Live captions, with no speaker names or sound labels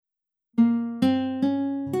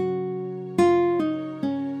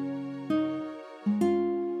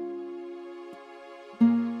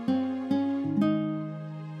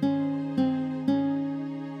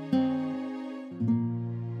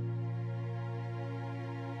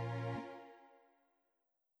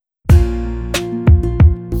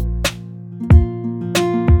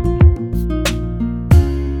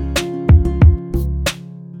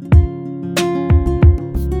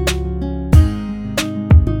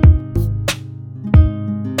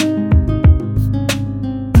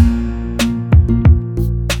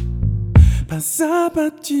pas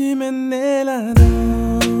tu menais la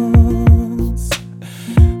danse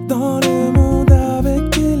dans le monde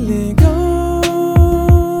avec élégance,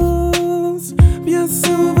 bien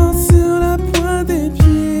souvent sur la pointe des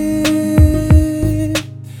pieds,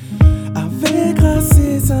 avec grâce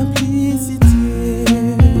et simplicité.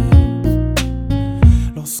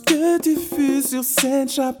 Lorsque tu fus sur scène,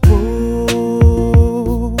 chapeau,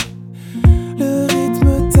 le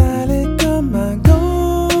rythme t'allait comme un gant.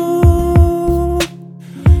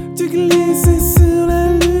 Tu glissais sur la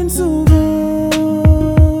lune souvent,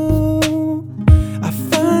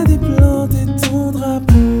 afin d'y planter ton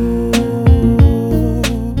drapeau.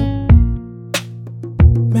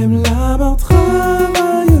 Même la mort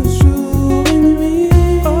travaille jour et nuit.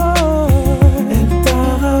 Elle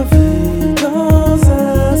t'a ravi dans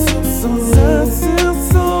un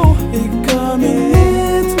sursaut, et comme une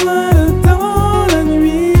étoile dans la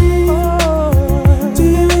nuit. Tu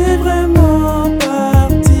es vraiment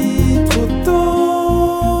parti trop tôt.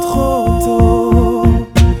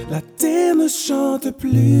 La terre ne chante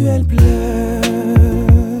plus, elle pleure.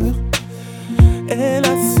 Elle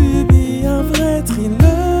a subi un vrai thriller.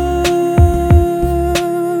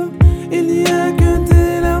 Il n'y a que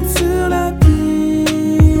des larmes sur la piste,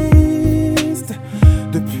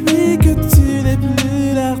 depuis que tu n'es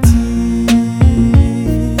plus l'artiste.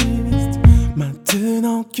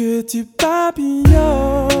 Maintenant que tu papillonnes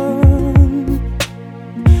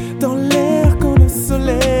dans l'air quand le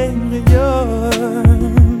soleil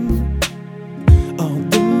rayonne, hors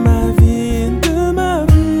de ma vie,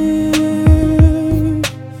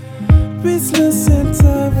 puisse le ciel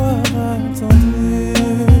t'avoir attendu.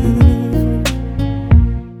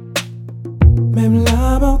 Même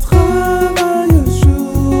la mort travaille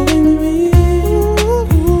jour et nuit.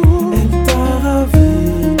 Elle t'a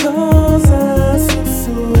ravi dans un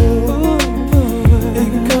sursaut, et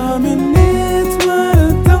comme une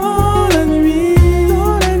étoile dans la nuit.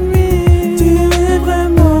 Tu es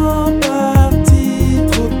vraiment parti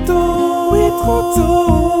trop tôt, oui, trop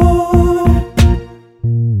tôt.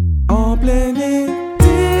 En plein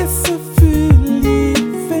été, ce fut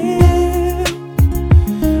l'hiver,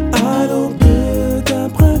 à l'aube d'un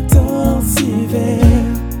printemps si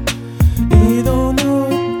vert, et dans nos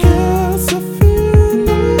cœurs, ce fut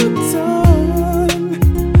l'automne.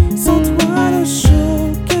 Sans toi, le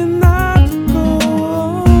choc n'a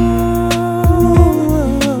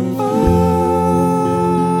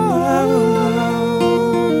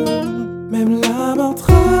même la mort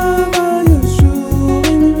travaille jour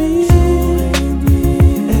et nuit.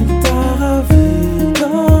 Elle t'a ravi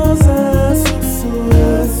dans un sursaut,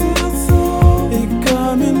 et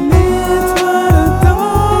comme une étoile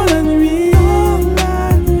dans la nuit.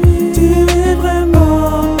 Tu es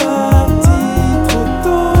vraiment parti trop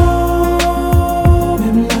tôt.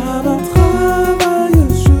 Même la mort travaille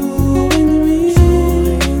jour et nuit.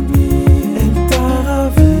 Elle t'a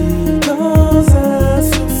ravi dans un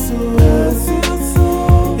sursaut,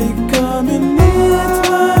 et comme une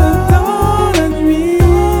étoile dans la nuit.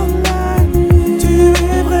 Tu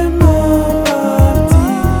es vraiment parti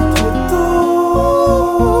trop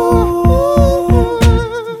tôt,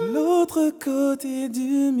 de l'autre côté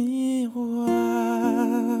du miroir.